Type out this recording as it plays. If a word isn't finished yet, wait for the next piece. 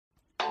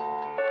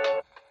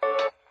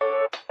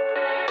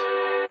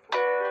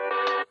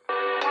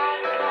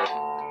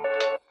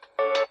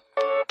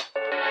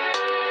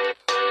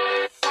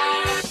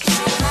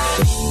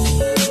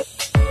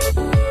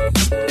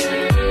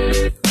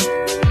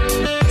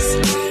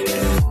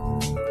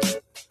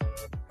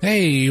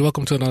Hey,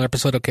 welcome to another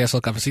episode of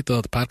KSL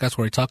Cafecito, the podcast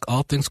where we talk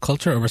all things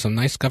culture over some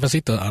nice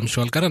cafecito. I'm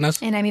Xoel and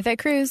Cardenas. And I'm Yvette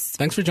Cruz.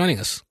 Thanks for joining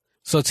us.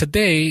 So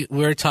today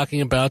we're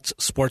talking about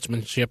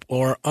sportsmanship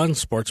or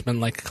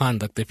unsportsmanlike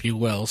conduct, if you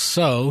will.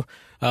 So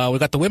we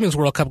got the Women's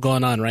World Cup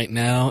going on right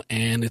now,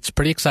 and it's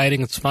pretty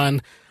exciting. It's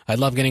fun. I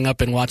love getting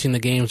up and watching the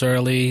games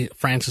early.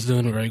 France is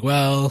doing very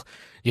well.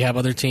 You have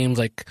other teams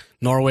like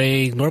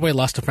Norway. Norway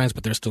lost to France,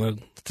 but they're still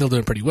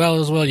doing pretty well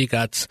as well. You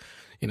got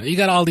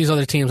all these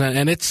other teams,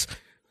 and it's.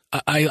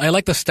 I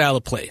like the style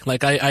of play.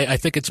 Like I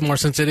think it's more,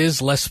 since it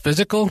is less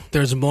physical,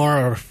 there's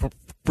more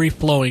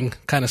free-flowing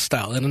kind of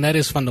style, and that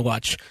is fun to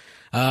watch.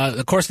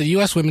 Of course, the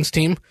U.S. women's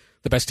team,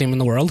 the best team in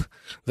the world,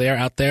 they are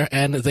out there,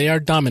 and they are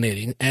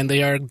dominating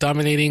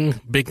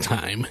big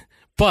time.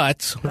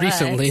 But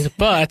recently,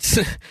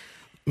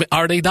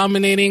 are they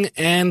dominating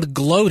and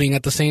gloating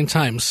at the same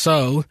time?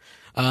 So,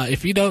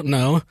 if you don't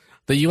know,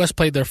 the U.S.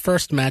 played their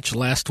first match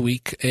last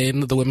week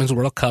in the Women's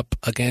World Cup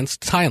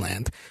against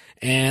Thailand.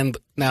 And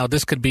now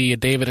this could be a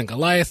David and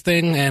Goliath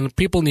thing, and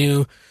people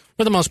knew,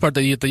 for the most part,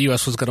 that the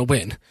U.S. was going to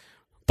win.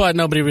 But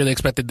nobody really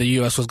expected the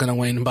U.S. was going to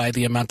win by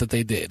the amount that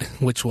they did,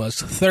 which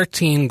was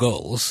 13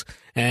 goals.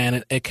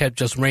 And it kept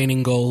just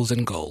raining goals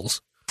and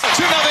goals. 2-0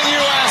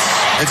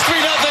 U.S. It's 3-0,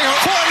 4-0,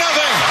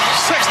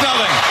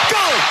 6-0.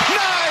 Go!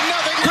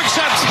 9-0. Quick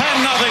shot,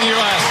 10-0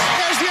 U.S.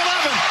 There's the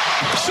 11.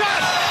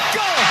 Shot!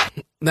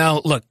 Go!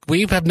 Now, look,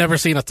 we have never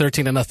seen a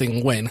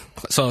 13-0 win.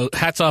 So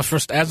hats off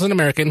first. As an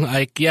American,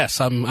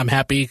 I'm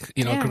happy.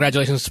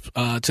 Congratulations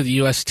to the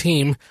U.S.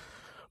 team.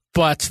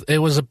 But it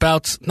was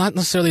about not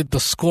necessarily the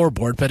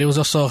scoreboard, but it was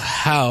also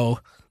how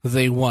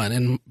they won.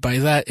 And by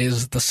that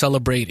is the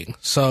celebrating.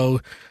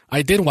 So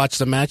I did watch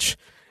the match,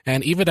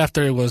 and even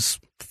after it was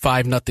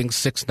 5-0,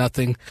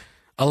 6-0,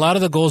 a lot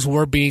of the goals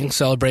were being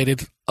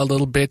celebrated a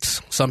little bit.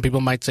 Some people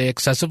might say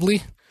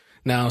excessively.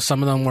 Now,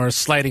 some of them were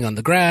sliding on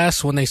the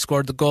grass when they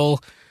scored the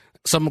goal.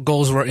 Some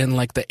goals were in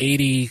like beyond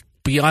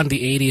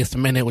the 80th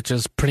minute, which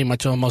is pretty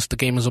much the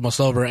game is almost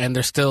over, and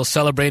they're still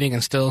celebrating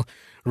and still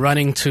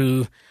running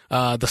to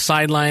the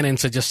sideline and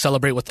to just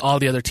celebrate with all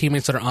the other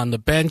teammates that are on the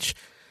bench.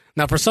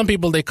 Now, for some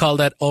people, they call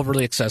that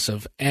overly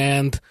excessive.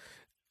 And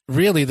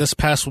really, this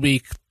past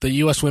week, the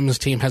U.S. women's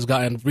team has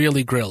gotten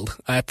really grilled.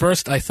 At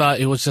first, I thought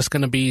it was just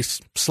going to be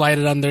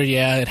slided under.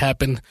 Yeah, it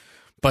happened.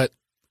 But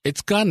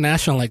it's gone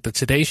national. Like the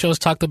Today Show's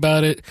talked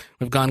about it.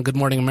 We've gone Good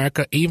Morning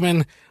America.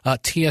 Even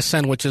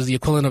TSN, which is the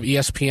equivalent of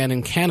ESPN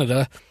in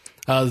Canada,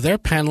 their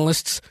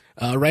panelists,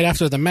 right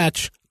after the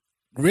match,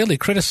 really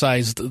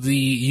criticized the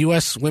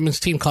U.S. women's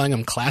team, calling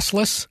them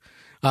classless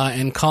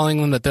and calling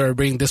them that they were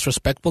being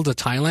disrespectful to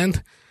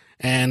Thailand.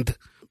 And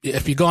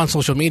if you go on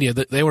social media,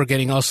 they were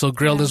getting also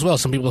grilled as well.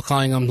 Some people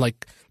calling them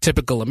like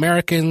typical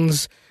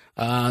Americans,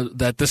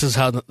 that this is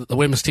how the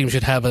women's team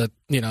should have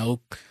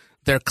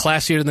they're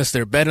classier than this,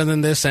 they're better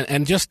than this,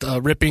 and just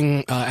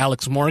ripping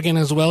Alex Morgan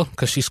as well,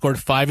 because she scored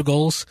 5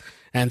 goals,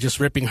 and just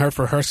ripping her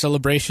for her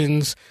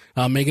celebrations.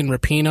 Megan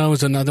Rapinoe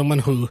is another one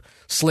who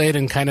slid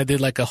and kind of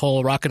did like a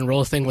whole rock and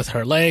roll thing with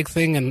her leg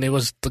thing, and it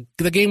was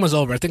the game was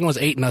over. I think it was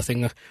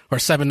 8-0 or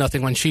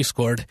 7-0 when she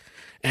scored.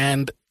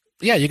 And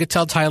yeah, you could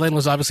tell Thailand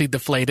was obviously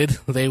deflated.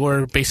 They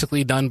were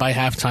basically done by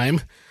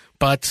halftime,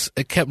 but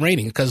it kept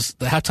raining because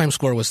the halftime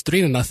score was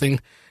 3-0.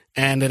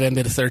 And it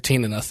ended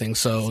 13-0.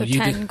 So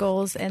 10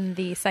 goals in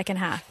the second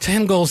half.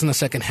 10 goals in the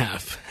second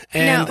half.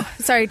 And now,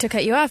 sorry to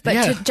cut you off,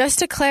 but just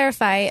to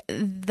clarify,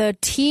 the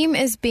team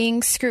is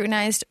being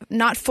scrutinized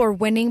not for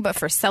winning, but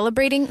for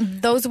celebrating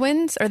those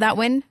wins or that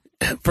win?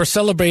 For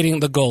celebrating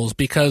the goals,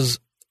 because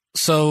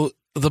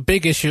the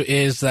big issue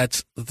is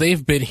that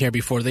they've been here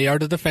before. They are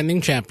the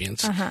defending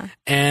champions,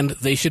 and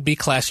they should be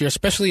classier,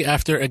 especially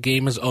after a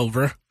game is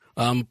over.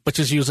 Which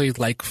is usually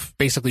like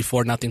basically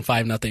 4-0,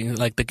 5-0,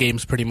 like the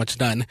game's pretty much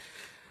done.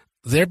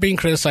 They're being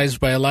criticized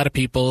by a lot of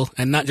people,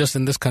 and not just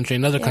in this country,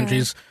 in other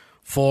countries,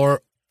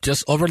 for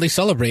just overly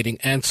celebrating.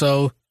 And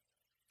so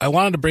I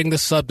wanted to bring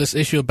this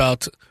issue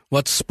about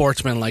what's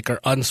sportsmanlike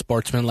or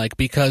unsportsmanlike,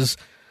 because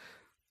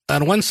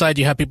on one side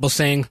you have people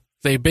saying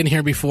they've been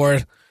here before,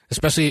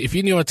 especially if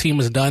you knew a team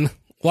was done,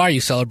 why are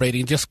you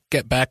celebrating? Just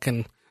get back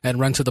and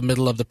run to the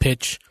middle of the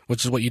pitch,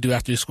 which is what you do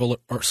after you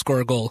score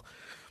a goal.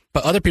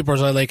 But other people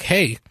are like,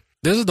 hey,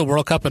 this is the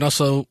World Cup, and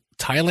also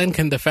Thailand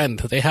can defend.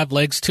 They have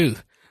legs too.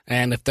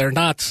 And if they're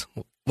not,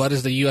 what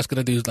is the U.S.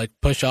 going to do? Like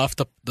push off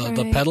the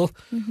pedal?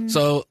 Mm-hmm.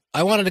 So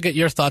I wanted to get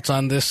your thoughts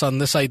on this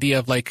idea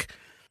of like,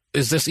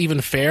 is this even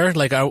fair?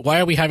 Like,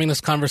 why are we having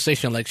this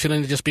conversation? Like,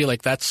 shouldn't it just be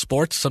like, that's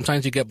sports?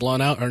 Sometimes you get blown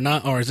out or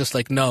not? Or is this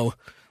like, no,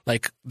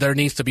 like there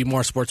needs to be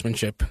more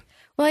sportsmanship?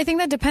 Well, I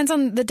think that depends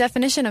on the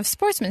definition of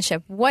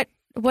sportsmanship.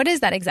 What is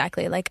that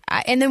exactly? Like,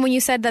 and then when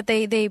you said that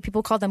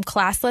people called them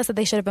classless, that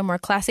they should have been more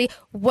classy.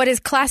 What is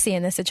classy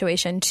in this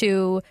situation?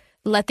 To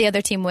let the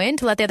other team win,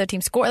 to let the other team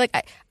score?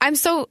 Like, I'm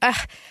so.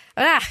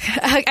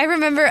 I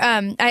remember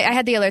I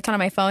had the alerts on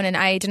my phone, and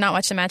I did not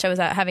watch the match. I was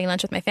having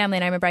lunch with my family,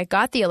 and I remember I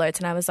got the alerts,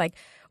 and I was like,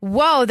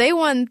 "Whoa, they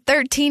won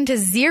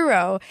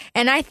 13-0!"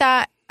 And I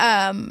thought,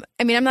 I'm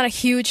not a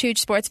huge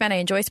sports fan. I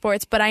enjoy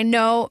sports, but I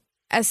know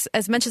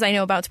as much as I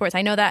know about sports,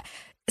 I know that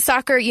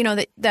soccer,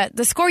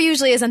 the score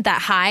usually isn't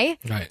that high.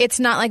 Right. It's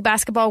not like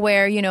basketball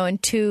where,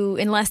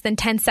 in less than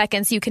 10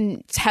 seconds, you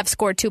can have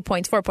scored 2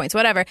 points, 4 points,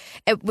 whatever.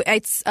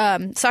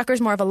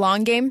 Soccer's more of a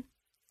long game.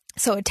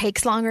 So it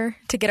takes longer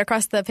to get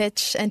across the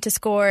pitch and to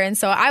score. And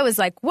so I was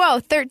like, whoa,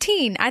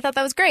 13. I thought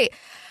that was great.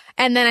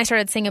 And then I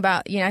started seeing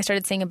about,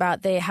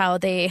 how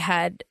they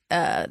had,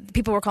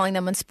 people were calling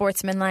them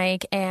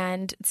unsportsmanlike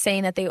and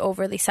saying that they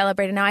overly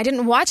celebrated. Now, I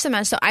didn't watch the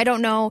match, so I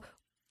don't know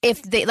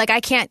if they, I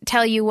can't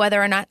tell you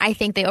whether or not I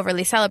think they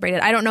overly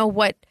celebrated. I don't know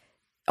what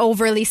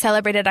overly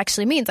celebrated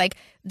actually means.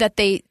 That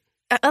they,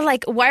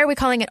 why are we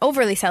calling it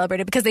overly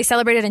celebrated? Because they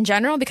celebrated in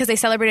general? Because they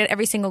celebrated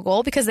every single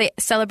goal? Because they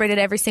celebrated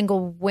every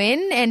single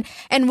win?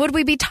 And would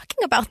we be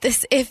talking about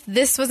this if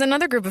this was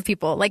another group of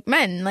people, like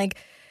men?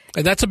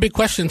 And that's a big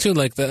question too.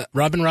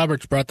 Robin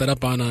Roberts brought that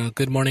up on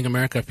Good Morning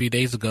America a few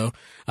days ago,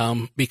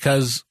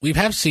 because we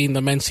have seen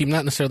the men's team,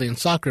 not necessarily in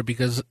soccer,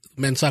 because the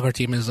men's soccer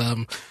team is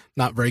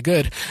not very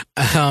good.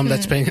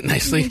 That's paying it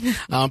nicely,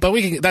 but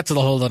that's a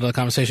whole other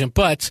conversation.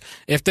 But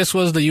if this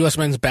was the U.S.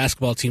 men's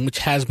basketball team, which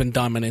has been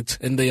dominant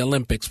in the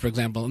Olympics, for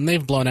example, and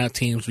they've blown out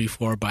teams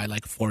before by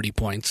 40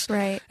 points,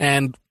 right?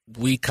 And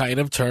we kind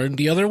of turned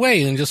the other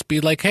way and just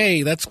be like,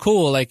 hey, that's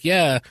cool,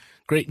 yeah.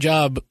 Great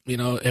job,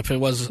 if it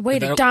was... Way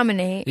to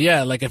dominate.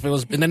 Yeah, if it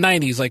was in the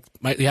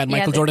 90s, you had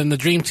Michael Jordan and the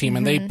Dream Team,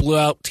 and they blew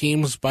out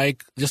teams by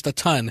just a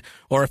ton.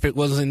 Or if it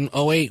was in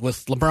 2008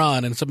 with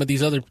LeBron and some of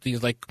these other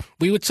teams,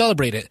 we would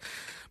celebrate it.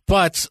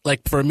 But,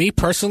 for me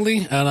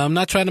personally, and I'm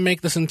not trying to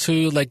make this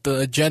into,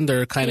 the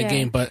gender kind of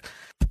game, but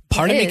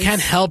part of me can't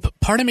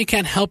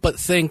help but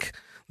think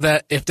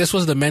that if this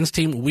was the men's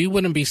team, we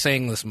wouldn't be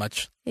saying this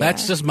much. Yeah.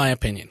 That's just my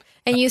opinion.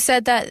 And you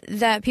said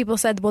that people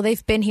said, well,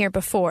 they've been here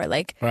before.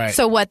 Right.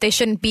 So what, they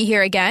shouldn't be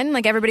here again?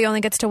 Everybody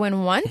only gets to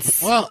win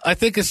once? Well, I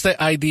think it's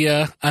the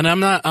idea, and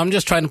I'm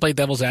just trying to play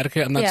devil's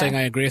advocate. I'm not saying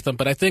I agree with them,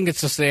 but I think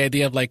it's just the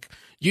idea of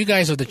you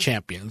guys are the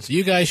champions.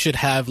 You guys should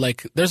have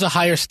there's a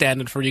higher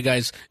standard for you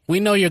guys. We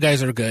know you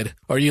guys are good,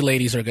 or you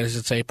ladies are good, I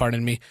should say,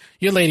 pardon me.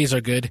 You ladies are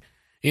good.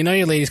 You know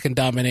your ladies can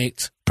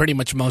dominate pretty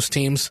much most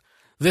teams.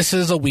 This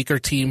is a weaker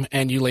team,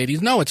 and you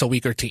ladies know it's a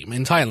weaker team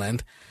in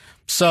Thailand.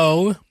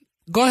 So...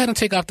 go ahead and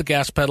take off the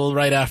gas pedal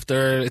right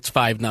after it's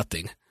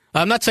 5-0.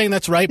 I'm not saying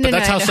that's right, but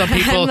that's how some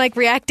people... I'm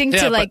reacting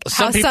to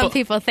how some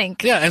people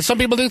think. Yeah, and some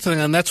people do think,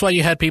 and that's why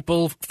you had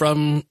people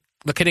from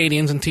the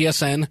Canadians and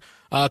TSN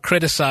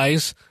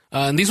criticize,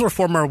 and these were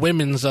former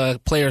women's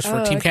players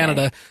for Team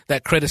Canada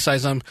that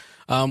criticized them.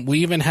 We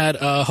even had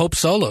Hope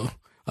Solo,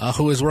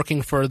 who is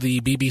working for the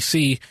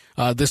BBC,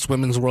 this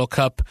Women's World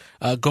Cup,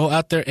 go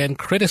out there and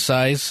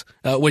criticize,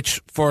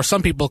 which for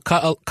some people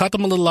caught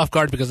them a little off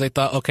guard because they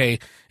thought, okay,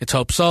 it's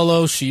Hope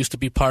Solo. She used to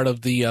be part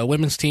of the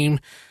women's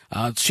team.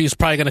 She's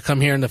probably going to come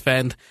here and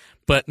defend.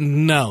 But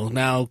no,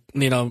 now,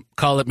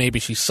 call it maybe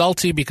she's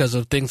salty because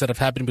of things that have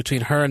happened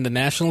between her and the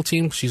national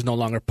team. She's no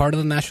longer part of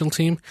the national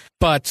team.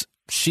 But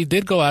she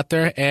did go out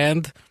there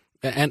and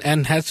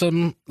had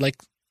some,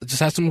 just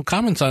have some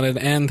comments on it.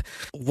 And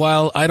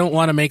while I don't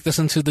want to make this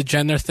into the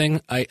gender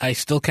thing, I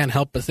still can't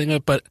help but think of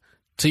it. But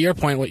to your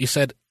point, what you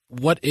said,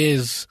 what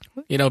is,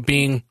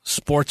 being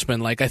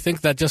sportsman? I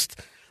think that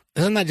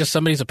isn't that just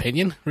somebody's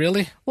opinion,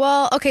 really?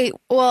 Well, okay.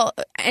 Well,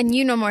 and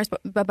you know more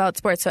about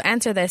sports, so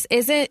answer this.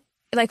 Is it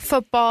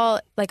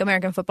football,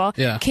 American football?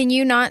 Yeah. Can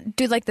you not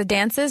do the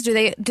dances?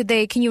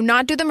 Can you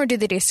not do them, or do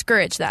they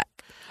discourage that?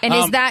 And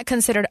is that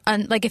considered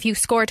if you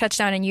score a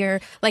touchdown and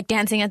you're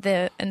dancing at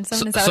the end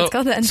zone? Is that what it's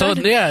called? The end zone?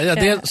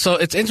 Yeah. So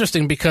it's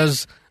interesting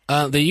because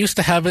they used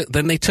to have it,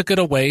 then they took it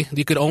away.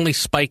 You could only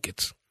spike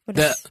it.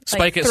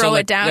 Spike it, throw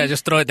it down. Yeah,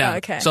 just throw it down. Oh,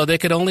 okay. So they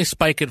could only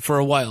spike it for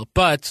a while,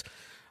 but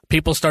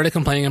people started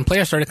complaining and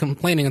players started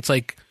complaining. It's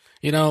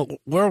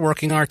we're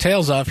working our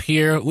tails off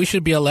here. We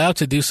should be allowed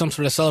to do some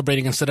sort of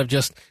celebrating instead of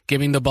just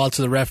giving the ball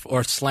to the ref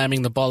or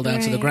slamming the ball down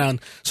to the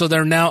ground. So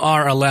they now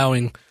are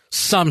allowing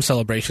some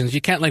celebrations.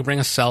 You can't bring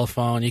a cell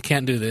phone. You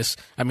can't do this.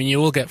 I mean, you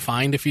will get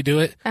fined if you do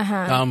it.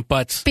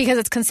 But because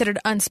it's considered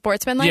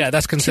unsportsmanlike. Yeah,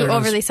 that's considered to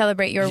overly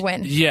celebrate your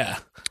win. Yeah.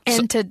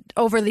 And to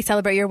overly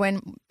celebrate your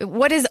win.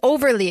 What is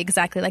overly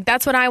exactly?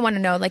 That's what I want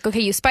to know.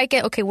 Okay, you spike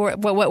it. Okay, we're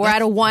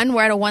at a 1.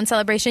 We're at a 1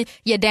 celebration.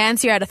 You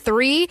dance. You're at a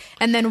 3.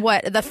 And then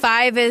what? The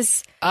 5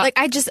 is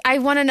I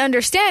want to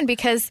understand,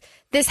 because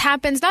this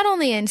happens not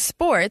only in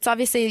sports.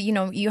 Obviously,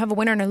 you have a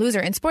winner and a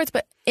loser in sports,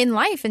 but in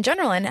life in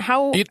general. And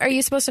how are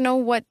you supposed to know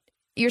what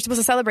you're supposed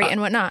to celebrate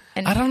and whatnot?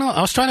 And I don't know.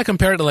 I was trying to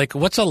compare it to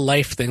what's a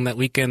life thing that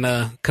we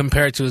can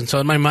compare it to. And so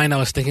in my mind, I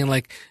was thinking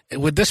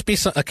would this be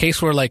a case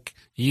where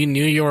you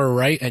knew you were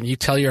right and you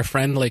tell your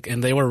friend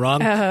and they were wrong?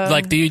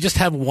 Do you just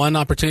have one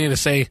opportunity to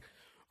say,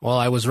 well,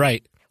 I was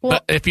right? Well,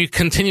 but if you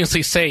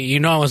continuously say,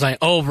 I was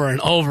over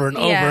and over and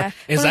over,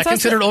 is that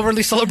considered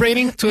overly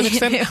celebrating to an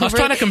extent? I was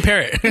trying to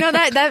compare it.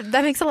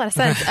 That makes a lot of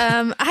sense.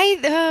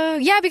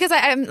 Because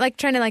I'm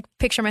trying to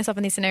picture myself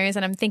in these scenarios,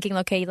 and I'm thinking,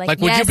 okay,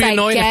 would you be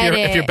annoyed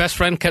if your best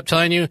friend kept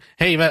telling you,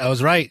 hey, Yvette, I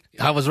was right.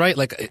 I was right.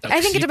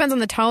 I think it depends on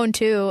the tone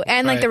too,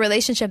 and the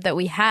relationship that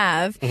we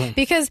have,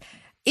 because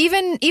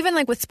even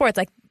with sports,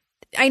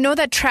 I know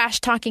that trash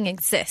talking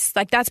exists.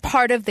 Like, that's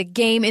part of the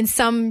game in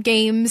some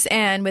games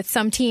and with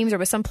some teams or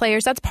with some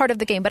players. That's part of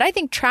the game. But I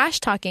think trash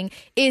talking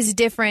is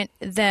different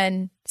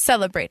than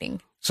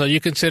celebrating. So do you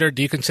consider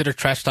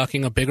trash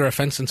talking a bigger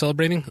offense than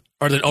celebrating,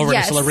 or than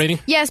already celebrating?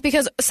 Yes,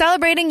 because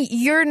celebrating,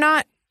 you're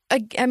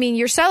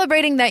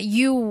celebrating that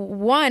you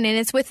won and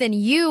it's within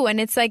you,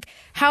 and it's like,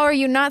 how are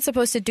you not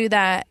supposed to do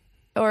that?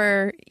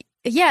 Or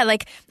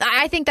like,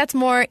 I think that's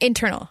more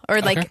internal,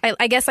 or like, okay.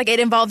 I guess like it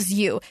involves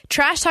you.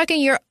 Trash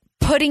talking, you're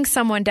putting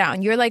someone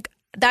down. You're like,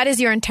 that is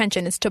your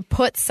intention, is to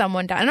put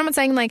someone down. And I'm not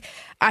saying like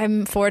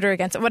I'm for it or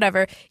against it,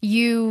 whatever.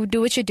 You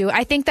do what you do.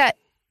 I think that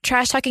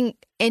trash talking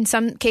in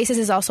some cases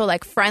is also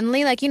like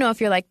friendly. Like,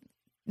 if you're like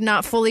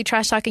not fully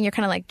trash talking, you're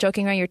kind of like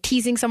joking around, you're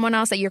teasing someone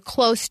else that you're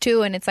close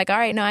to, and it's like, all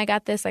right, no, I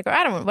got this, like, or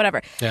I don't know,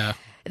 whatever. Yeah.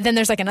 Then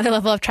there's like another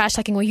level of trash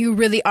talking where you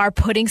really are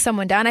putting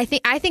someone down. I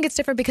think it's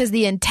different because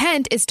the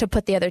intent is to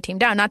put the other team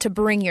down, not to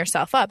bring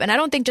yourself up. And I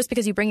don't think just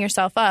because you bring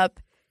yourself up,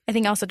 I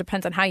think it also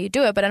depends on how you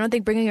do it, but I don't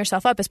think bringing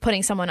yourself up is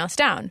putting someone else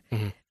down.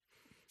 Mm-hmm.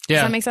 Yeah.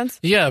 Does that make sense?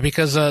 Yeah,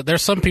 because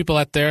there's some people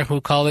out there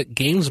who call it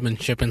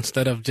gamesmanship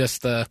instead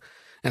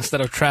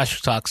of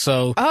trash talk.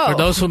 So for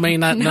those who may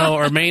not know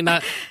or may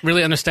not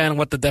really understand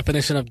what the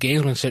definition of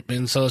gamesmanship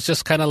means, so it's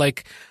just kind of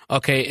like,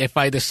 okay,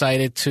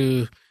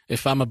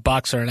 if I'm a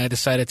boxer and I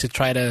decided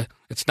to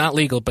it's not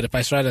legal, but if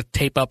I try to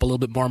tape up a little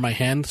bit more of my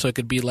hand so it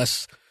could be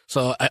less,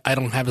 so I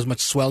don't have as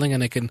much swelling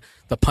and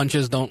the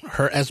punches don't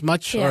hurt as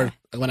much, or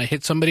when I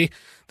hit somebody,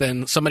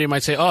 then somebody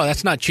might say, oh,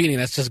 that's not cheating,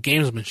 that's just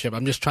gamesmanship.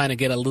 I'm just trying to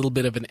get a little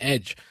bit of an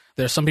edge.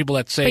 There's some people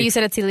that say... But you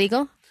said it's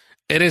illegal?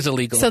 It is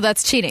illegal. So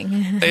that's cheating.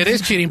 It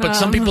is cheating, but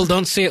some people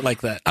don't see it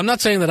like that. I'm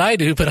not saying that I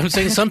do, but I'm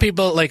saying some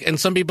people and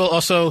some people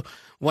also,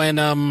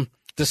 when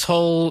this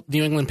whole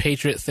New England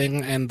Patriot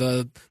thing and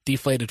the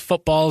deflated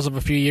footballs of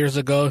a few years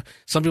ago,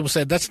 some people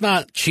said that's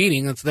not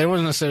cheating. They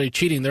weren't necessarily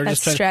cheating. They're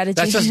just trying.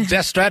 Strategy.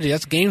 That's strategy.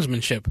 That's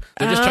gamesmanship.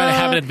 They're just trying to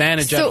have an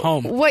advantage at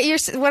home.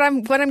 What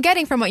I'm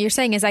getting from what you're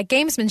saying is that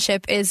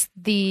gamesmanship is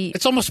the.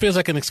 It almost feels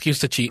like an excuse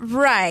to cheat.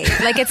 Right.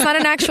 Like it's not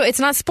it's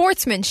not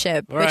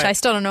sportsmanship, right. Which I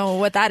still don't know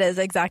what that is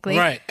exactly.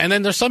 Right. And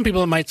then there's some people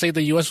that might say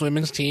the U.S.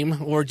 women's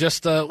team were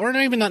just, or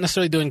not even not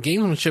necessarily doing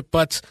gamesmanship,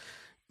 but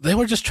they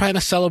were just trying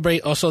to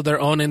celebrate also their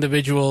own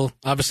individual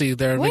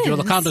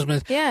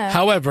accomplishments. Yeah.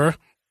 However,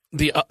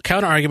 the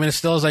counter argument is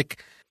still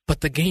like, but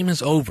the game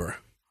is over.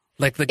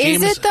 Like the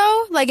game is it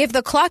though? Like if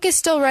the clock is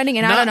still running,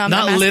 and I don't know, I'm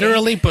not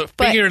literally, but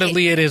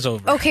figuratively, it is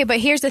over. Okay,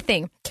 but here's the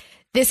thing.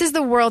 This is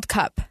the World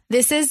Cup.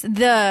 This is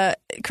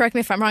correct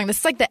me if I'm wrong, this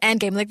is like the end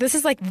game. Like this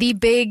is like the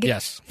big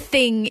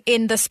thing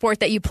in the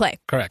sport that you play.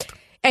 Correct.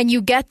 And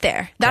you get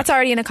there. That's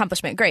already an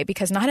accomplishment. Great,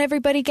 because not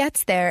everybody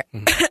gets there.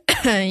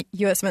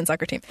 U.S. men's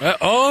soccer team. Wow.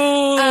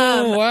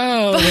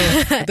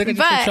 I think I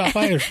just shot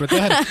fires, but go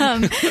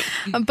ahead.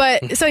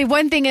 But so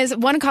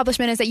one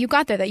accomplishment is that you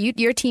got there, that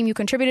your team, you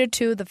contributed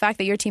to the fact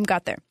that your team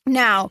got there.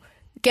 Now,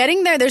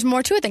 getting there, there's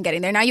more to it than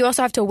getting there. Now you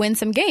also have to win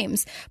some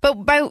games.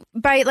 But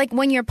by like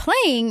when you're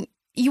playing,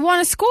 you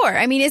want to score.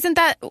 I mean, isn't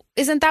that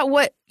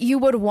what you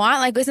would want?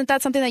 Like, isn't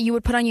that something that you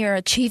would put on your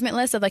achievement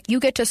list of like, you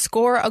get to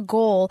score a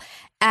goal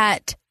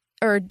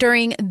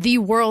during the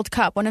World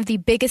Cup, one of the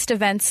biggest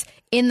events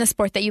in the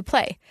sport that you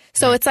play.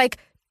 So It's like,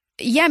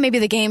 yeah, maybe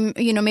the game,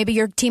 maybe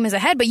your team is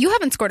ahead, but you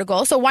haven't scored a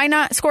goal. So why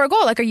not score a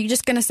goal? Like, are you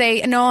just going to say,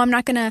 no, I'm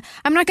not going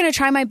to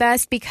try my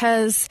best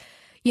because,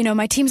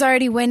 my team's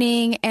already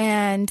winning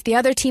and the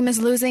other team is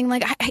losing.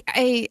 Like,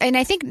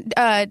 I think,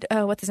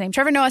 what's his name?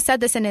 Trevor Noah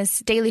said this in his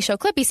Daily Show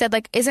clip. He said,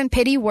 like, isn't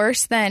pity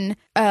worse than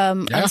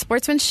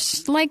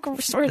unsportsmanship?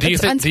 Do you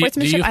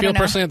feel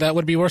personally that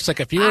would be worse? Like,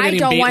 if you were getting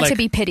beat, I don't want to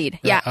be pitied.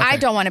 Yeah, okay. I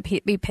don't want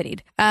to be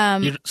pitied.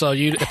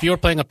 If you were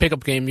playing a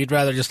pickup game, you'd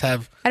rather just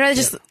have... I'd rather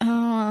just...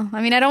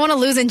 I don't want to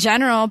lose in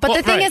general. But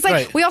the thing is,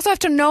 like, we also have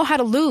to know how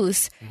to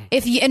lose.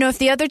 If if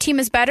the other team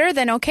is better,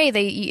 then okay.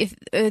 If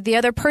the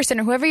other person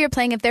or whoever you're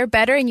playing, if they're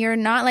better and you're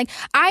not, like,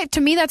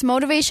 to me, that's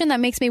motivation that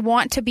makes me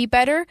want to be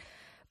better.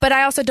 But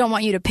I also don't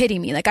want you to pity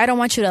me. Like, I don't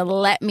want you to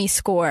let me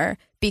score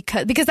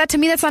because that, to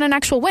me, that's not an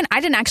actual win. I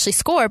didn't actually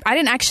score. I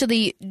didn't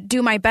actually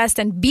do my best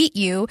and beat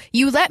you.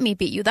 You let me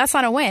beat you. That's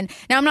not a win.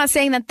 Now, I'm not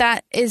saying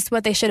that is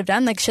what they should have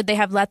done. Like, should they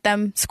have let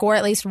them score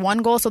at least one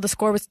goal? So the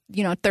score was,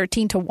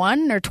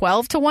 13-1 or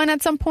 12-1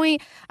 at some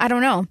point. I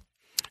don't know.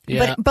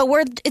 Yeah. But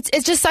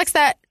it just sucks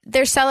that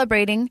they're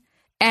celebrating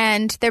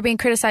and they're being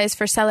criticized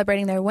for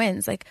celebrating their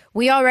wins. Like,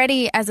 we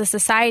already, as a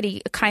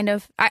society, kind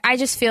of, I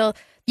just feel,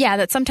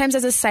 that sometimes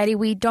as a society,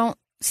 we don't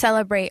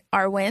celebrate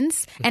our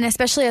wins. And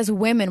especially as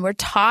women, we're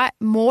taught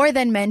more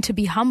than men to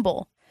be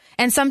humble.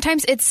 And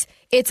sometimes it's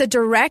a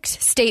direct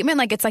statement,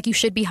 like it's like you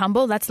should be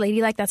humble, that's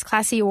ladylike, that's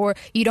classy, or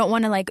you don't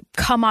want to like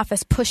come off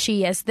as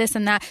pushy as this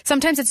and that.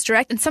 Sometimes it's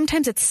direct and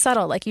sometimes it's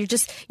subtle. Like you're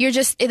just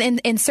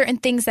in certain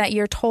things that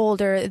you're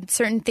told or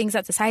certain things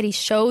that society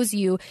shows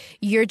you,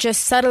 you're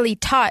just subtly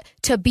taught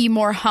to be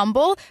more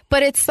humble.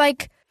 But it's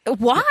like,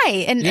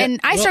 why? And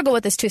I struggle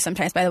with this too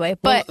sometimes, by the way.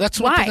 But that's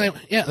why?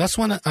 That's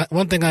one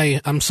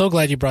thing I'm so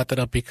glad you brought that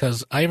up,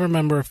 because I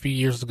remember a few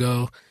years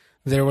ago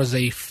there was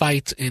a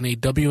fight in a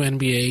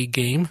WNBA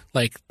game,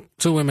 like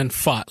two women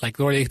fought, like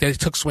or they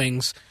took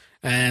swings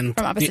and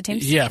from opposite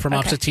teams. Yeah, from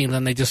opposite teams,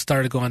 and they just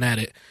started going at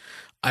it.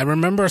 I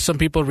remember some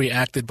people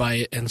reacted by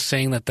it and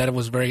saying that it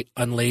was very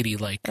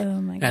unladylike.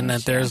 Oh my gosh, and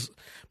that there's,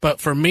 but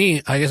for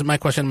me, I guess my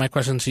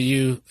question to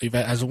you,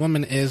 Yvette, as a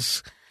woman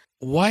is,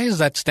 why is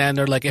that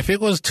standard? Like, if it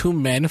was two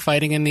men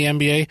fighting in the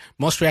NBA,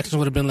 most reactions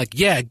would have been like,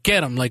 yeah,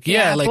 get them. Like,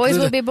 yeah, like boys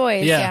would be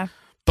boys. Yeah.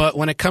 But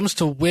when it comes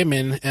to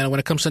women, and when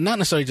it comes to not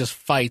necessarily just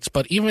fights,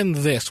 but even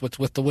this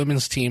with the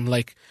women's team,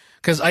 like,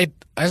 because I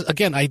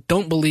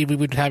don't believe we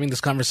would be having this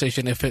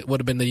conversation if it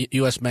would have been the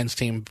U.S. men's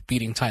team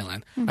beating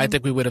Thailand. Mm-hmm. I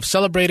think we would have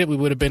celebrated. We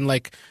would have been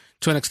like,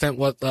 to an extent,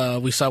 what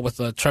we saw with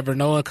the Trevor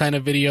Noah kind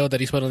of video that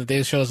he's put on the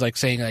Daily Show, is like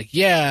saying like,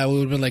 yeah, we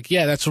would have been like,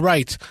 yeah, that's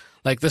right.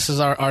 Like, this is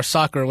our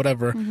soccer or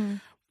whatever. Mm-hmm.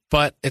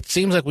 But it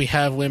seems like we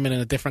have women in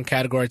a different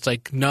category. It's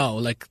like, no,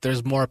 like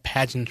there's more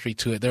pageantry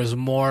to it. There's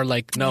more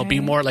like, no, be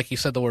more, like you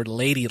said, the word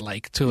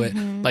ladylike to it.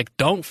 Like,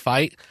 don't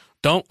fight.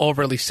 Don't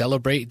overly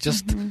celebrate.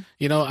 Just,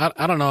 you know,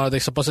 I don't know. Are they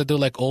supposed to do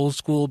like old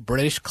school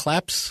British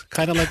claps,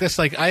 kind of like this?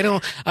 Like, I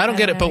don't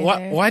get it. But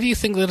why do you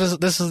think that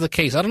this is the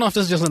case? I don't know if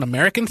this is just an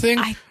American thing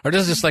or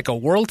this is just like a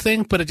world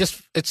thing. But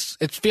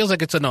it feels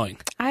like it's annoying.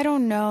 I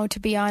don't know, to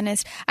be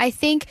honest. I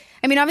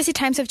mean, obviously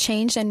times have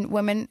changed and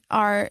women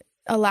are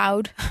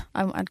allowed.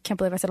 I can't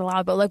believe I said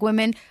allowed, but like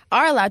women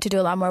are allowed to do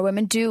a lot more.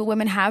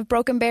 Women have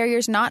broken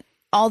barriers, not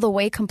all the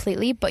way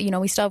completely, but, you know,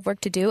 we still have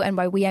work to do. And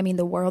by we, I mean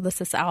the world,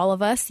 all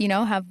of us, you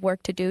know, have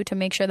work to do to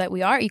make sure that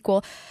we are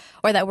equal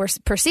or that we're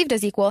perceived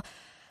as equal.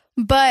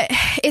 But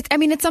it's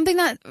something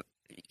that,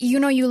 you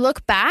know, you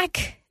look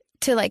back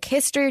to like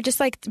history,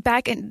 just like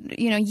back in,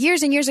 you know,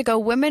 years and years ago,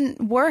 women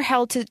were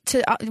held to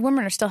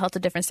women are still held to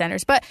different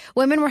standards, but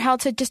women were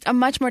held to just a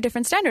much more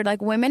different standard.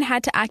 Like women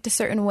had to act a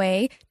certain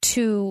way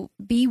to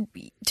be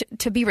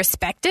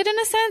respected in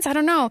a sense. I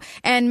don't know.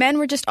 And men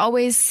were just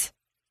always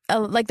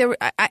like there were,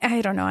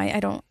 I don't know. I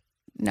don't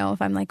know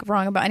if I'm like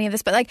wrong about any of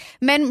this, but like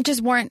men just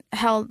weren't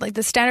held, like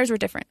the standards were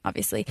different,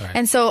 obviously. Right.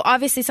 And so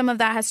obviously some of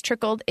that has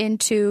trickled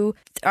into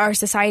our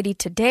society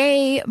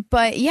today.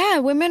 But yeah,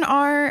 women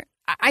are,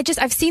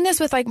 I've seen this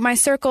with like my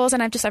circles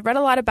and I've read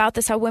a lot about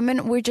this, how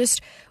women, we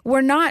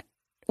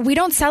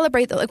don't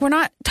celebrate, like we're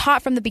not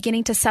taught from the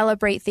beginning to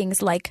celebrate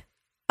things like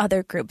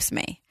other groups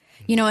may.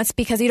 You know, it's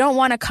because you don't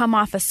want to come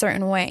off a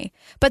certain way.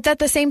 But at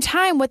the same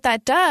time, what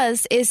that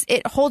does is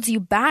it holds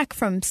you back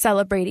from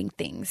celebrating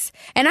things.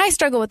 And I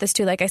struggle with this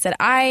too. Like I said,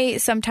 I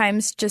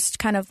sometimes just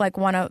kind of like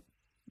want to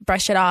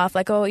brush it off,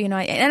 like, oh, you know,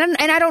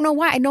 and I don't know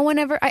why. No one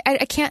ever, I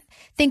can't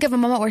think of a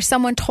moment where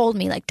someone told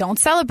me, like, don't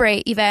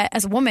celebrate Yvette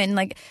as a woman.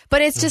 Like,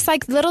 but it's just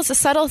like little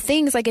subtle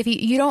things. Like if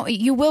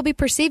you will be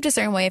perceived a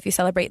certain way if you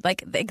celebrate.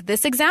 Like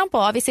this example,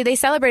 obviously they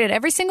celebrated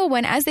every single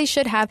win as they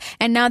should have.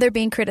 And now they're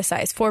being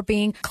criticized for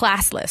being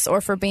classless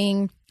or for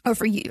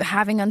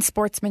having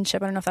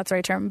unsportsmanship. I don't know if that's the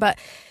right term, but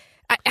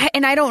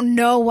I don't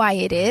know why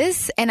it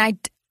is. And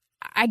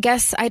I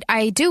guess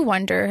I do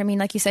wonder. I mean,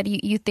 like you said,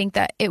 you think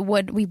that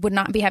we would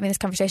not be having this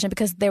conversation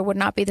because there would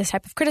not be this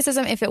type of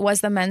criticism if it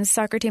was the men's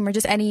soccer team or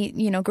just any,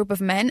 you know, group of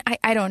men.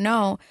 I don't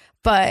know,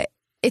 but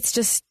it's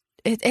just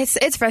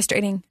it's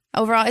frustrating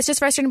overall. It's just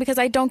frustrating because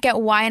I don't get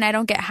why and I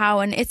don't get how.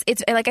 And it's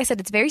like I said,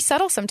 it's very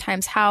subtle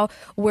sometimes how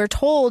we're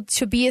told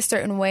to be a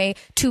certain way,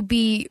 to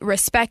be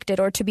respected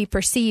or to be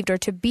perceived or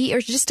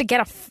just to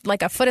get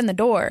a foot in the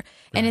door.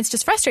 Yeah. And it's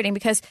just frustrating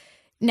because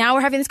now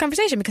we're having this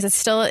conversation because it's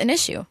still an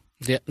issue.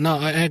 Yeah, no,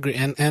 I agree,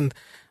 and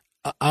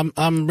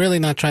I'm really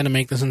not trying to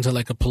make this into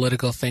like a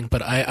political thing,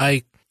 but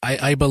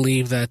I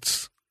believe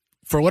that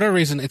for whatever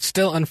reason it's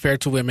still unfair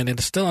to women.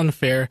 It's still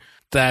unfair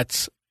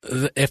that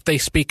if they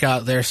speak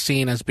out, they're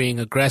seen as being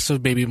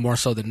aggressive, maybe more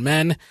so than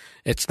men.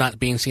 It's not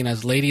being seen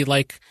as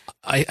ladylike.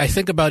 I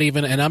think about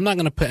even, and I'm not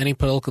going to put any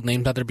political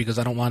names out there because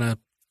I don't want to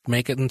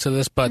make it into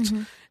this, but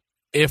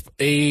if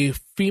a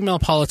female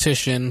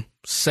politician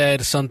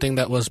said something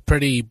that was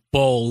pretty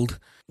bold,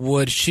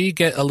 would she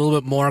get a little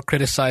bit more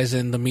criticized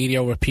in the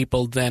media or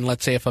people than,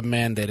 let's say, if a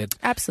man did it?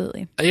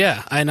 Absolutely.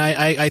 Yeah, and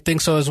I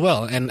think so as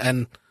well.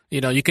 And you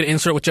know, you can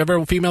insert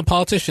whichever female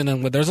politician,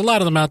 and there's a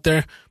lot of them out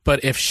there.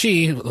 But if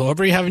she,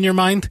 whoever you have in your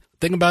mind,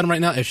 think about him right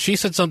now. If she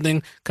said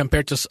something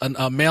compared to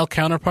a male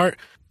counterpart,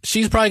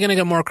 she's probably going to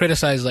get more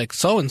criticized, like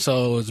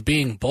so-and-so is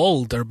being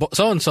bold or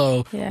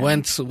so-and-so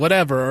went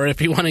whatever. Or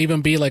if you want to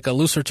even be like a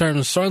looser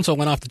term, so-and-so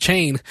went off the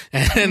chain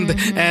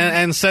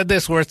and said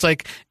this, where it's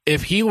like,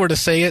 if he were to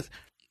say it,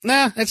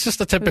 nah, it's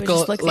just a typical, we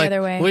just look the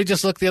other way. We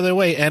just look the other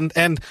way.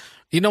 And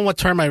you know what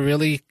term I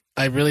really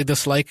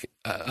dislike?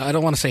 I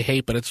don't want to say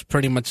hate, but it's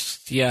pretty much,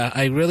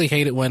 I really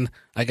hate it when,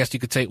 I guess you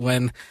could say,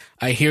 when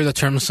I hear the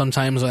term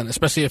sometimes,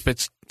 especially if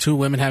it's two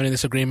women having a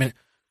disagreement,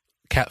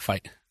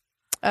 catfight.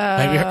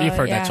 You've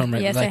heard that term,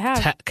 right? Yes, like, I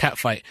have.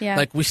 Catfight. Yeah.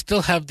 Like, we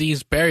still have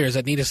these barriers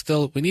that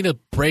we need to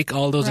break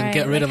all those and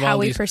get rid of all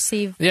these. How we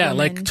perceive women.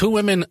 Like two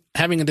women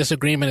having a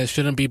disagreement, it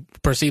shouldn't be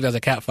perceived as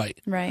a catfight.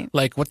 Right.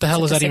 Like, what the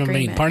hell does that even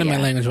mean? Pardon my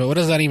language, but what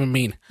does that even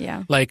mean?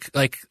 Yeah. Like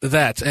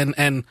that.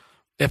 And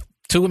if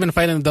two women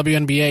fight in the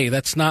WNBA,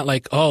 that's not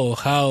like, oh,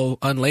 how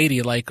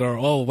unladylike, or,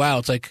 oh, wow.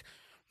 It's like,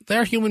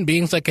 they're human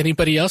beings like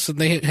anybody else, and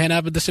they can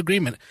have a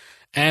disagreement.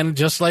 And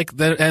just like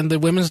the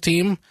women's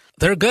team,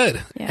 they're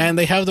good, and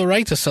they have the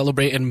right to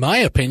celebrate, in my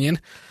opinion.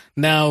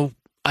 Now,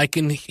 I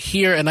can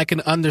hear and I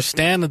can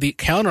understand the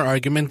counter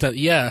argument that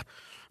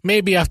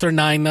maybe after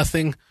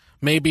 9-0,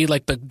 maybe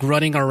like the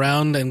running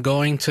around and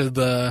going to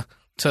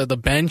the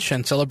bench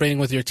and celebrating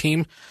with your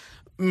team,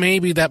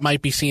 maybe that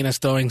might be seen as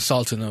throwing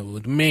salt in the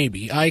wound.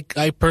 Maybe.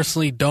 I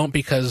personally don't,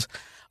 because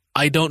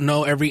I don't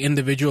know every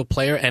individual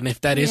player, and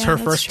if that is her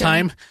first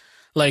time.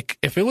 Like,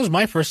 if it was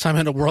my first time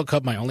at a World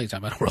Cup, my only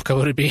time at a World Cup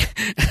would it be,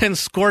 and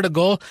scored a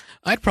goal,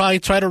 I'd probably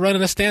try to run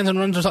in the stands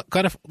and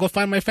gotta go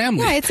find my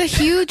family. Yeah, it's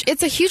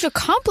a huge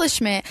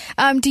accomplishment.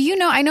 Do you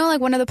know, I know like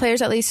one of the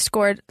players at least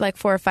scored like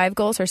 4 or 5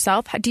 goals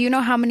herself. Do you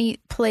know how many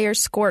players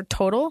scored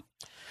total?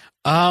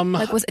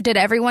 Did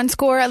everyone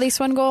score at least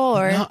 1 goal,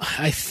 or? No,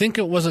 I think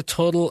it was a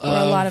total of,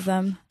 or a lot of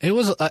them. It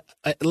was,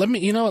 let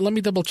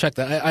me double check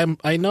that.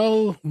 I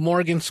know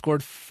Morgan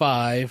scored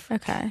 5.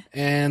 Okay.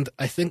 And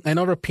I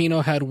know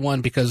Rapinoe had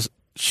 1, because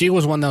she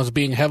was one that was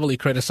being heavily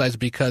criticized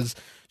because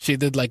she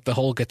did like the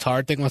whole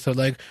guitar thing with her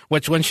leg,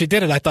 which when she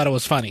did it, I thought it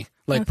was funny.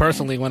 Like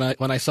personally, when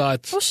I saw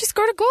it. Well, she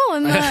scored a goal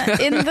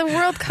in the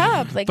World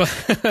Cup. Like,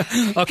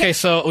 okay,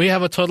 so we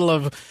have a total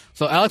of.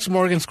 So Alex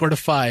Morgan scored a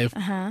 5.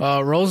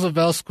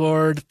 Roosevelt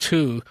scored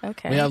 2.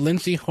 Okay. We have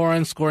Lindsay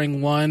Horan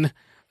scoring 1.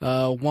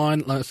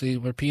 1. Let's see,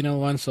 Rapinoe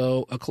 1.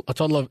 So a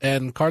total of,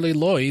 and Carly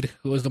Lloyd,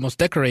 who was the most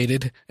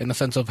decorated in the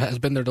sense of has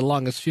been there the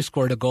longest, she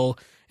scored a goal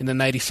in the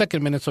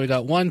 92nd minute. So we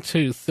got 1,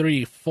 2,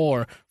 3,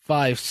 4,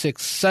 5,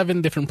 6,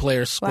 7 different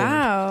players scored.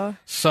 Wow.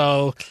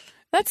 So.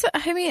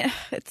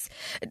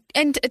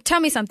 And tell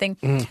me something.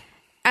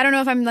 I don't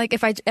know if I'm like,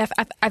 if I've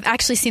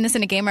actually seen this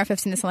in a game or if I've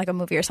seen this in like a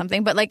movie or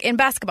something, but like in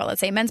basketball,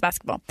 let's say men's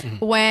basketball,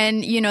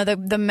 when, you know,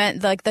 the men,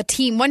 like the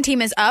team, one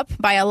team is up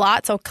by a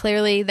lot. So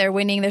clearly they're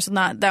winning. There's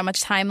not that much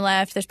time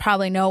left. There's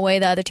probably no way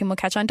the other team will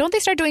catch on. Don't they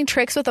start doing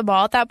tricks with the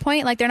ball at that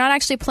point? Like they're not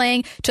actually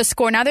playing to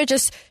score. Now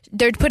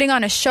they're putting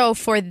on a show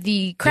for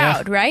the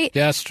crowd, right?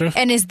 Yeah, that's true.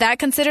 And is that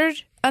considered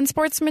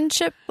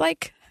unsportsmanship?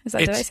 Like,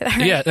 did I say that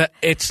right? Yeah,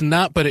 it's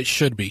not, but it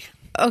should be.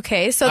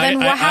 Okay, so then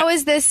how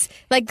is this,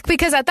 like,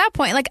 because at that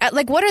point,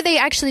 like what are they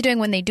actually doing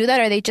when they do that?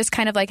 Are they just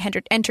kind of like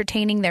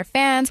entertaining their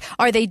fans?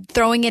 Are they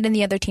throwing it in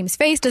the other team's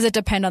face? Does it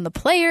depend on the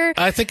player?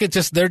 I think it's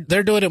just they're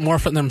doing it more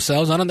for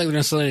themselves. I don't think they're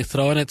necessarily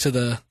throwing it to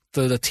the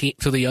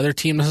other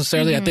team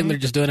necessarily. I think they're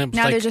just doing it.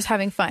 Now they're just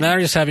having fun. Now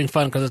they're just having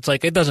fun because it's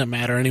like it doesn't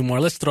matter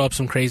anymore. Let's throw up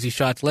some crazy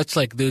shots. Let's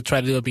try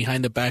to do it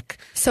behind the back.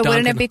 So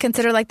wouldn't it be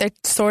considered like they're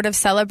sort of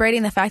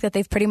celebrating the fact that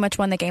they've pretty much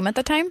won the game at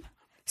the time?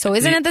 So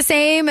isn't it the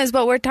same as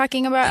what we're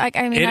talking about?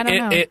 I don't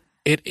know.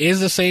 It is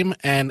the same,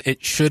 and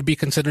it should be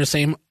considered the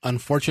same.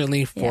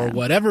 Unfortunately, for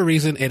whatever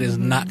reason, it is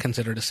not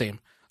considered the same.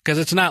 Because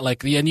it's not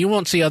like, and you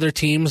won't see other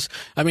teams.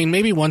 I mean,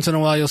 maybe once in a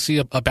while you'll see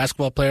a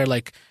basketball player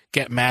like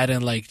get mad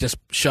and like just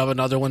shove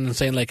another one and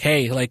saying like,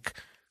 hey, like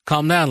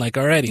calm down, like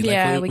already.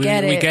 Yeah, like, we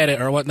get it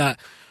or whatnot.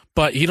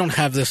 But you don't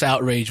have this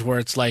outrage where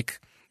it's like,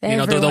 you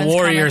know, the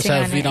Warriors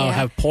have,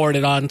 have poured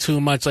it on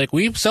too much. Like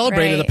we've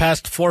celebrated the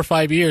past 4 or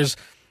 5 years,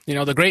 you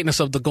know, the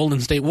greatness of the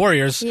Golden State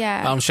Warriors.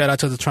 Yeah. Shout out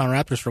to the Toronto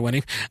Raptors for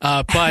winning.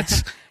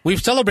 But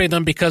we've celebrated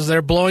them because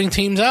they're blowing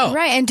teams out.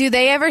 Right. And do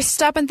they ever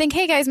stop and think,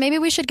 hey, guys, maybe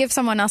we should give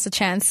someone else a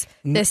chance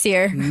this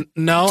year?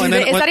 No. Is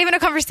that even a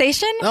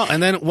conversation? No.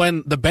 And then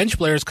when the bench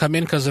players come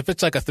in, because if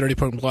it's like a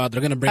 30-point blowout,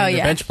 they're going to bring in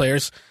the bench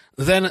players.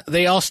 Then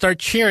they all start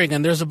cheering,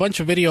 and there's a bunch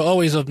of video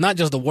always of not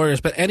just the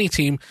Warriors, but any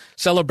team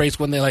celebrates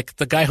when they like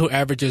the guy who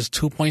averages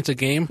 2 points a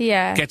game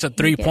gets a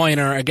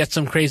 3-pointer or gets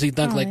some crazy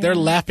dunk. They're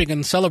laughing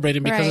and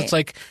celebrating because it's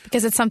like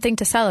because it's something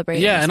to celebrate.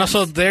 Yeah, and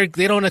also they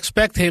don't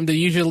expect him to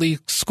usually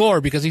score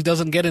because he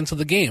doesn't get into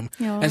the game,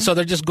 and so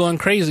they're just going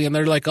crazy and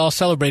they're like all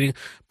celebrating,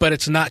 but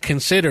it's not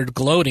considered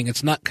gloating.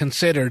 It's not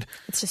considered.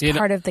 It's just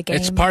part of the game.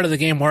 It's part of the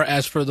game.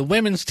 Whereas for the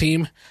women's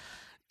team,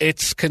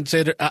 it's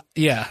considered,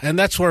 and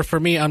that's where for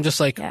me, I'm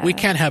just like, we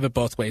can't have it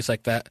both ways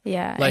like that.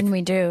 Yeah, like, and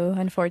we do,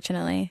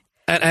 unfortunately.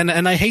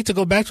 And I hate to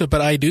go back to it, but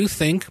I do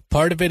think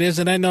part of it is,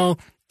 and I know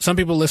some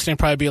people listening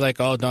probably be like,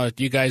 oh, no,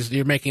 you guys,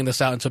 you're making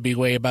this out into be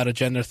way about a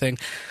gender thing.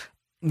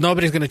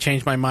 Nobody's going to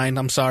change my mind.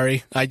 I'm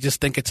sorry. I just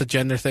think it's a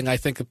gender thing. I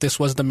think if this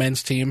was the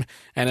men's team,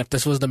 and if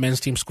this was the men's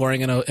team scoring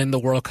in the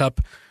World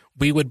Cup,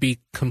 we would be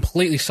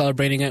completely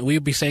celebrating it. We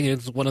would be saying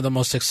it's one of the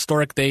most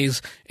historic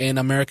days in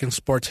American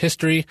sports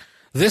history.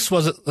 This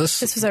was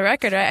a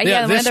record, right?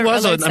 Yeah, this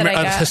was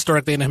a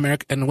historic day in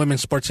American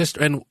women's sports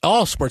history and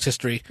all sports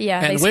history.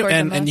 Yeah,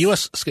 and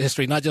U.S.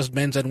 history, not just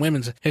men's and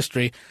women's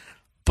history.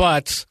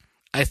 But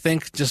I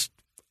think this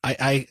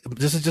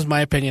is just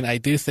my opinion. I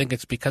do think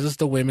it's because it's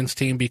the women's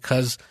team,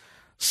 because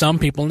some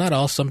people, not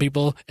all, some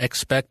people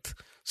expect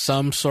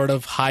some sort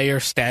of higher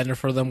standard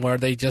for them where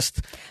they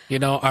just,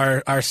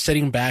 are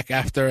sitting back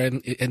after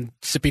and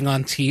sipping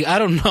on tea. I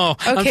don't know.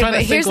 Okay,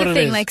 but here's the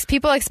thing. Like,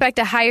 people expect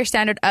a higher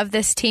standard of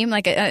this team.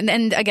 Like,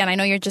 and again, I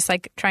know you're just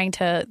like trying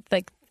to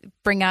like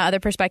bring out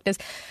other perspectives.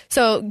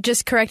 So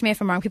just correct me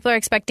if I'm wrong. People are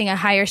expecting a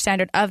higher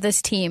standard of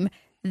this team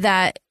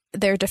that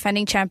they're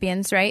defending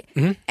champions, right?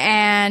 Mm-hmm.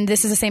 And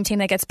this is the same team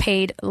that gets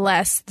paid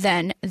less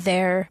than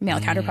their male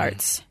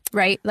counterparts,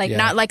 right? Like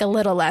not like a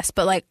little less,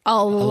 but like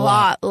a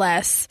lot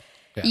less.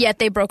 Yeah. Yet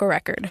they broke a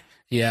record.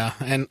 Yeah,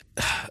 and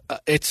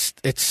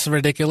it's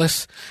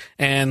ridiculous.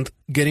 And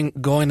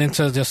going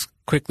into just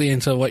quickly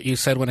into what you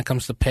said when it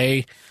comes to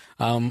pay,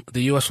 the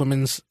U.S.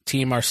 women's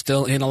team are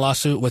still in a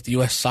lawsuit with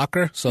U.S.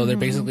 Soccer, so they're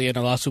basically in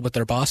a lawsuit with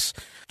their boss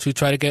to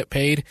try to get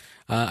paid.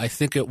 I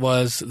think it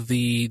was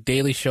the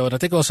Daily Show, and I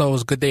think also it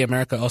was Good Day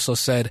America also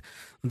said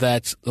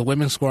that the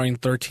women scoring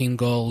 13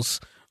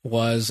 goals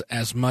was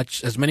as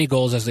many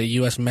goals as the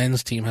U.S.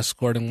 men's team has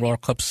scored in World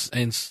Cups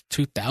since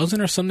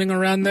 2000 or something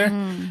around there.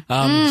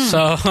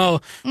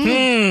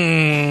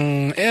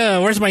 Yeah,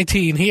 where's my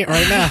team here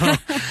right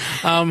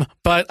now?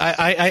 But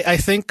I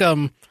think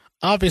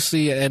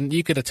obviously, and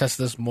you could attest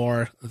to this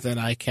more than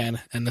I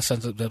can in the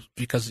sense of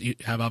because you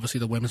have obviously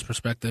the women's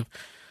perspective.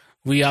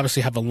 We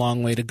obviously have a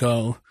long way to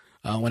go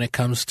when it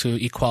comes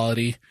to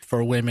equality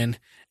for women,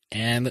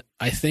 and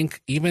I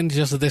think even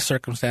just this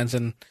circumstance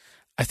and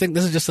I think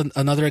this is just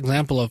another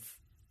example of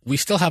we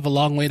still have a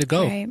long way to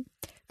go. Right.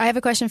 I have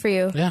a question for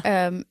you.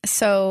 Yeah.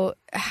 So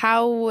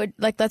how would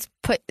let's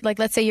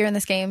say you're in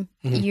this game,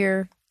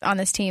 you're on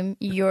this team,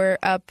 you're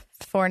up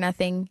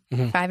 4-0,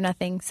 5-0,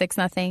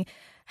 6-0.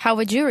 How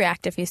would you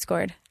react if you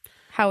scored?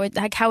 How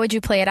would you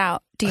play it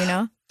out? Do you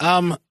know?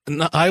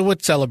 No, I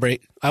would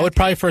celebrate. I would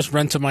probably first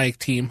run to my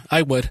team.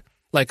 I would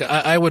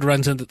I would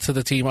run to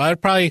the team. I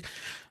would probably.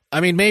 I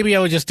mean, maybe I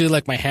would just do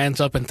like my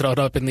hands up and throw it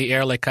up in the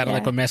air, like kind of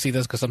like what Messi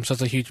does, because I'm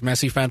such a huge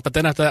Messi fan. But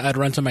then after that, I'd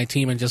run to my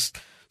team and just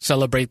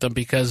celebrate them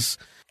because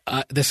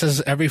this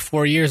is every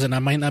 4 years, and I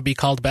might not be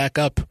called back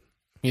up.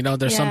 You know,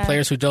 there's some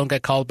players who don't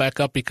get called back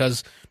up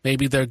because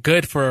maybe they're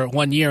good for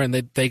 1 year and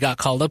they got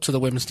called up to the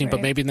women's team,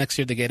 but maybe next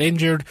year they get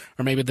injured,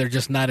 or maybe they're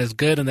just not as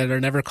good and then they're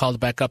never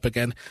called back up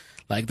again.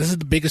 Like, this is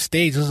the biggest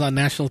stage. This is on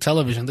national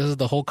television. This is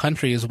the whole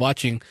country is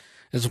watching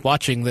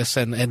this,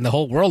 and the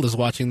whole world is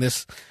watching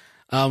this.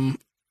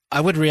 I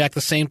would react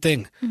the same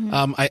thing.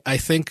 I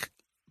think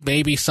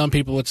maybe some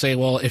people would say,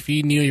 well, if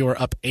you knew you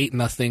were up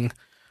 8-0,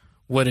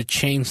 would it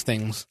change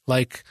things?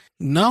 Like,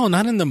 no,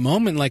 not in the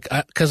moment. Like,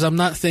 because I'm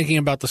not thinking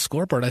about the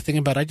scoreboard. I think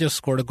about I just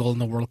scored a goal in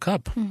the World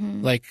Cup.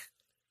 Like,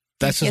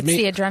 that's just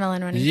me. It's the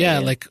adrenaline running. Yeah,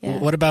 like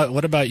what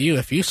about you?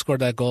 If you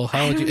scored that goal,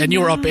 how would you? And you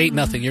were up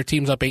 8-0. Your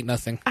team's up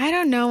 8-0. I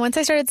don't know. Once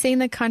I started seeing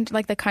the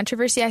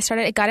controversy,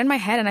 it got in my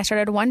head, and I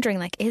started wondering,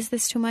 like, is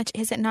this too much?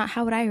 Is it not?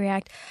 How would I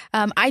react?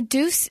 I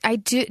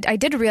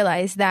did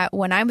realize that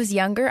when I was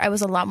younger, I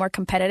was a lot more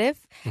competitive,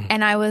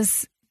 and I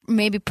was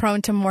maybe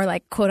prone to more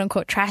like quote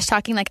unquote trash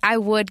talking. Like I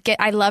loved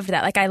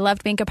that. Like I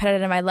loved being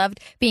competitive. I loved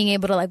being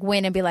able to like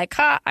win and be like,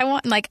 I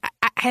want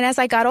and as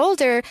I got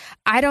older,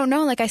 I don't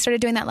know, like I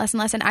started doing that less and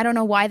less, and I don't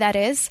know why that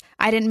is.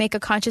 I didn't make a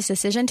conscious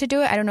decision to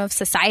do it. I don't know if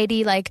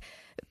society like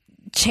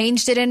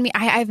changed it in me.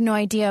 I have no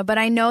idea, but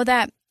I know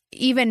that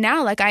even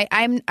now, like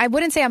I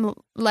wouldn't say I'm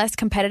less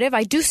competitive.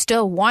 I do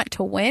still want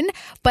to win,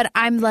 but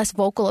I'm less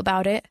vocal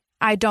about it.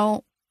 I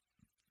don't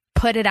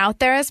put it out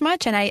there as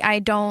much, and I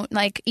don't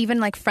like even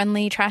like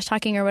friendly trash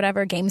talking or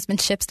whatever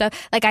gamesmanship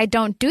stuff. Like I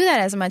don't do that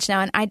as much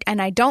now,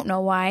 and I don't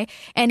know why.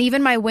 And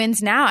even my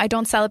wins now, I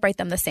don't celebrate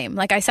them the same.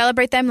 Like I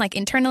celebrate them like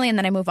internally, and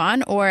then I move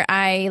on, or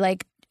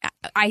I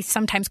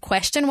sometimes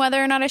question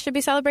whether or not I should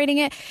be celebrating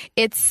it.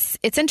 It's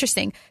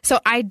interesting. So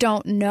I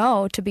don't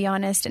know, to be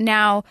honest.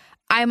 Now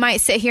I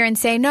might sit here and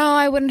say, no,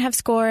 I wouldn't have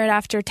scored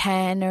after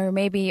 10 or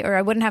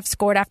I wouldn't have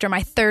scored after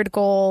my third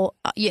goal.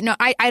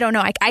 I don't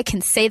know. I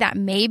can say that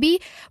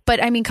maybe,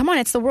 but I mean, come on,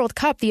 it's the World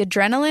Cup. The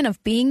adrenaline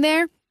of being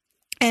there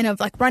and of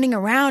like running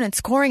around and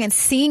scoring and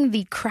seeing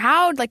the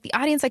crowd, like the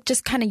audience, like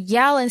just kind of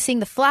yell and seeing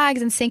the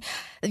flags and seeing,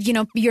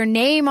 your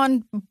name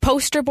on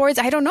poster boards.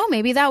 I don't know.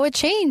 Maybe that would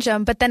change.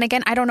 But then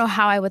again, I don't know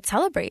how I would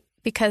celebrate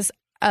because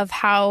of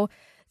how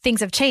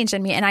things have changed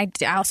in me, and I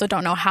also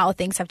don't know how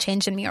things have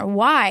changed in me or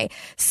why.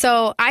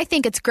 So I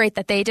think it's great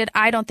that they did.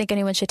 I don't think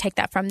anyone should take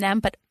that from them.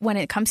 But when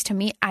it comes to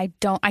me, I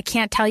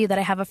can't tell you that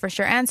I have a for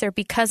sure answer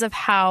because of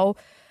how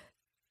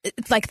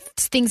like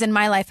things in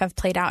my life have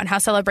played out and how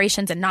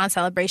celebrations and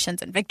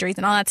non-celebrations and victories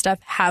and all that stuff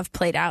have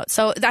played out.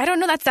 So I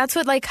don't know. That's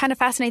what like kind of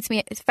fascinates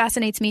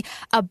me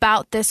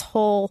about this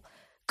whole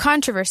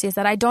controversy, is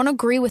that I don't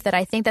agree with it.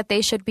 I think that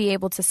they should be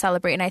able to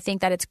celebrate, and I think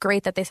that it's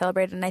great that they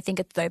celebrate, and I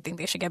think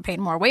they should get paid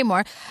way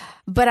more.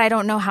 But I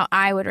don't know how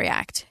I would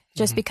react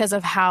just because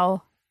of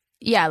how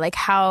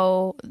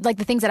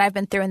the things that I've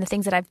been through and the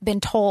things that I've been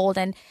told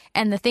and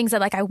the things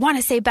that like I want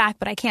to say back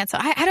but I can't. So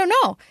I don't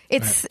know.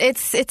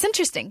 It's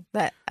interesting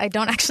that I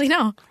don't actually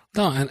know.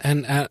 No,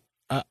 and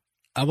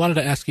I wanted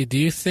to ask you: do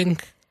you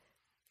think,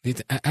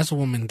 as a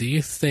woman, do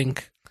you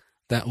think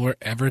that we're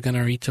ever going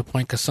to reach a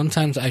point? Because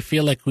sometimes I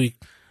feel like we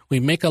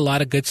make a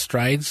lot of good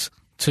strides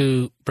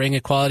to bring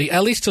equality,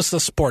 at least to the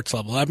sports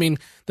level. I mean,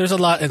 there's a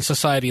lot in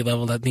society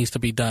level that needs to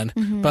be done,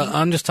 but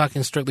I'm just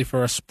talking strictly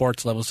for a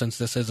sports level, since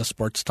this is a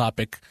sports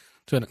topic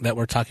that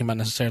we're talking about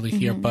necessarily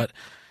here. But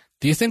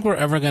do you think we're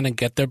ever going to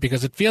get there?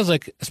 Because it feels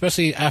like,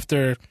 especially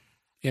after,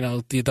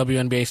 the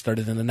WNBA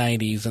started in the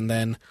 90s, and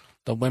then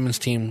the women's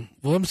team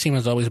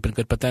has always been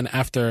good, but then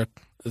after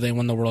they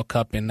won the World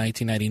Cup in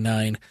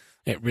 1999,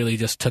 it really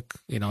just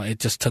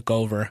took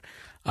over.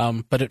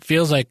 But it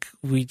feels like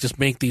we just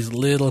make these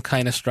little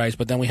kind of strides,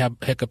 but then we have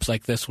hiccups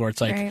like this where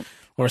it's like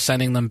we're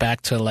sending them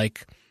back to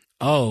like,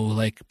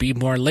 be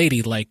more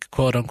ladylike,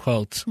 quote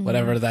unquote,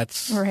 whatever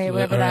that's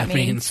whatever that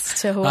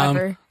means to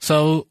whoever.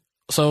 So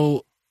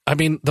I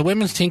mean, the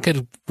women's team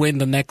could win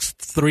the next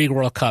 3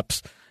 World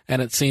Cups,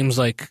 and it seems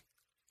like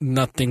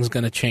nothing's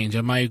going to change.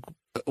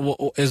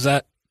 Is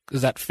that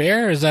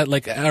fair? Is that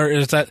like, or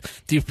is that?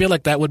 Do you feel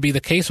like that would be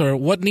the case, or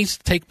what needs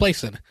to take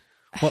place in?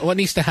 What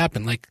needs to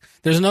happen? Like,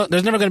 there's never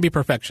going to be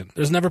perfection.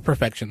 There's never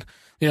perfection.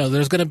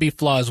 There's going to be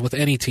flaws with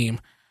any team.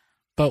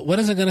 But what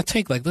is it going to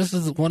take? Like, this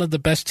is one of the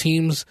best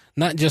teams,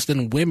 not just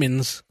in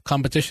women's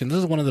competition. This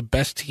is one of the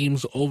best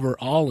teams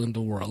overall in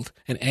the world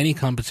in any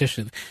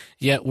competition.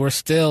 Yet we're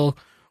still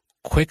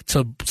quick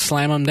to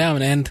slam them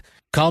down. And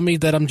call me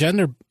that I'm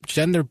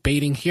gender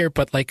baiting here,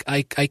 but like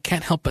I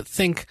can't help but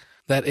think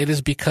that it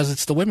is because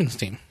it's the women's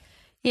team.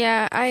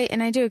 Yeah, I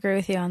do agree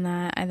with you on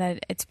that.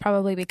 That it's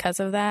probably because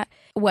of that.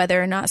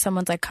 Whether or not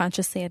someone's like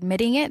consciously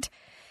admitting it,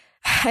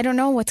 I don't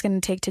know what's going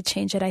to take to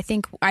change it. I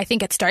think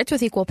it starts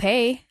with equal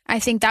pay. I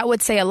think that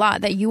would say a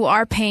lot, that you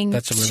are paying.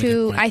 That's a really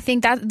good point.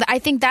 I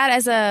think that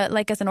as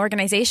an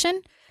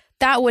organization,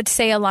 that would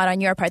say a lot on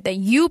your part, that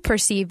you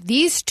perceive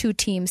these two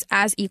teams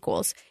as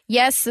equals.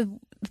 Yes,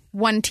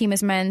 one team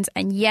is men's,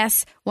 and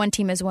yes, one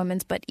team is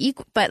women's, but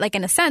like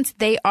in a sense,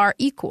 they are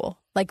equal.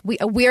 Like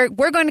we're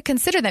going to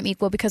consider them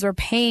equal because we're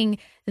paying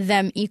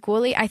them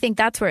equally. I think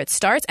that's where it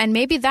starts, and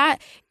maybe that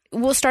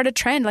will start a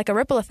trend, like a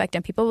ripple effect,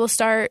 and people will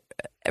start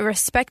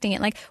respecting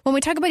it. Like when we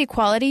talk about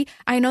equality,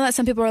 I know that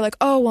some people are like,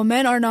 oh, well,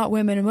 men are not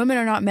women and women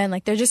are not men.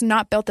 Like they're just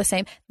not built the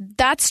same.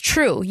 That's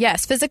true.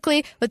 Yes,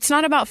 physically, but it's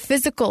not about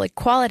physical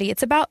equality.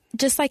 It's about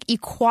just like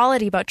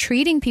equality, about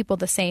treating people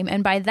the same.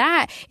 And by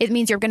that, it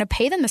means you're going to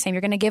pay them the same.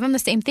 You're going to give them the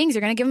same things.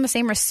 You're going to give them the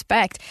same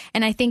respect.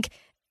 And I think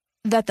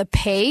that the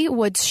pay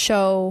would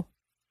show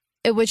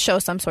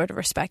some sort of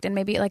respect, and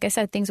maybe, like I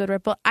said, things would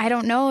ripple. I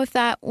don't know if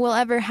that will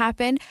ever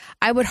happen.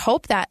 I would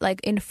hope that,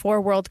 like in 4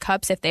 World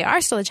Cups, if they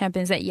are still the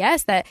champions, that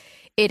yes, that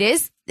it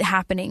is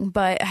happening.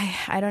 But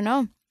I don't know.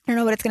 I don't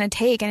know what it's going to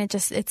take, and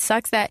it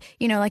sucks that,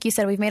 like you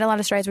said, we've made a lot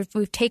of strides.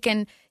 We've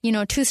taken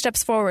 2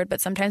 steps forward,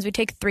 but sometimes we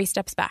take 3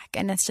 steps back,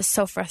 and it's just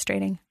so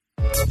frustrating.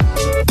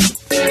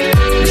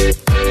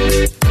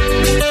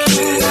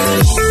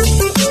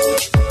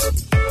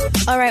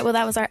 All right, well,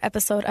 that was our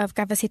episode of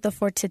Cafecito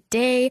for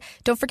today.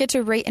 Don't forget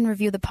to rate and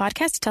review the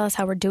podcast to tell us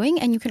how we're doing.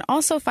 And you can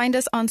also find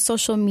us on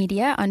social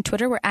media. On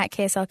Twitter, we're at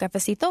KSL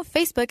Cafecito.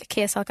 Facebook,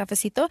 KSL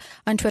Cafecito.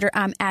 On Twitter,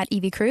 I'm at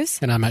Evie Cruz.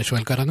 And I'm at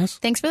Xoel Cardenas.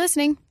 Thanks for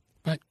listening.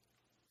 Bye.